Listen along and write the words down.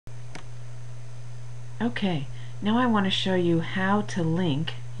Okay, now I want to show you how to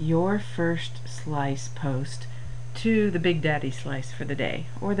link your first slice post to the Big Daddy slice for the day,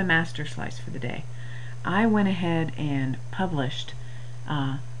 or the master slice for the day. I went ahead and published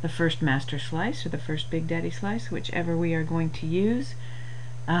the first master slice or the first Big Daddy slice, whichever we are going to use.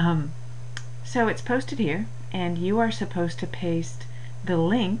 So it's posted here, and you are supposed to paste the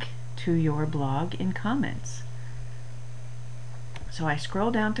link to your blog in comments. So I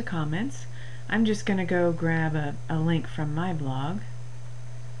scroll down to comments. I'm just going to go grab a link from my blog.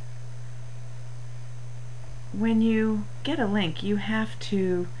 When you get a link, you have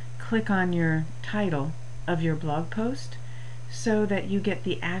to click on your title of your blog post so that you get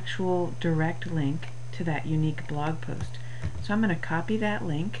the actual direct link to that unique blog post. So I'm going to copy that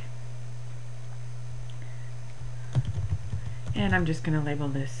link, and I'm just going to label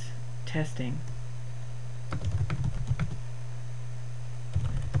this testing.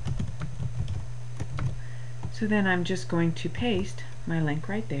 So then I'm just going to paste my link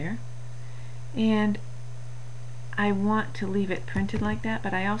right there, and I want to leave it printed like that,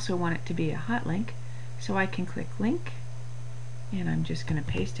 but I also want it to be a hot link, so I can click link, and I'm just going to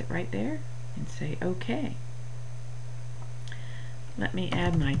paste it right there and say OK. Let me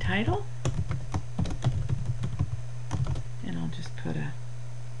add my title, and I'll just put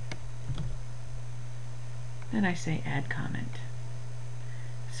then I say add comment.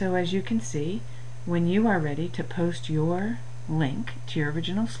 So as you can see, when you are ready to post your link to your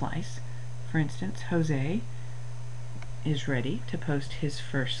original slice, for instance, Jose is ready to post his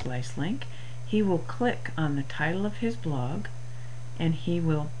first slice link, he will click on the title of his blog, and he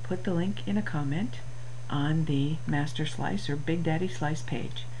will put the link in a comment on the Master Slice or Big Daddy Slice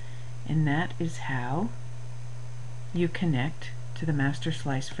page. And that is how you connect to the Master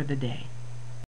Slice for the day.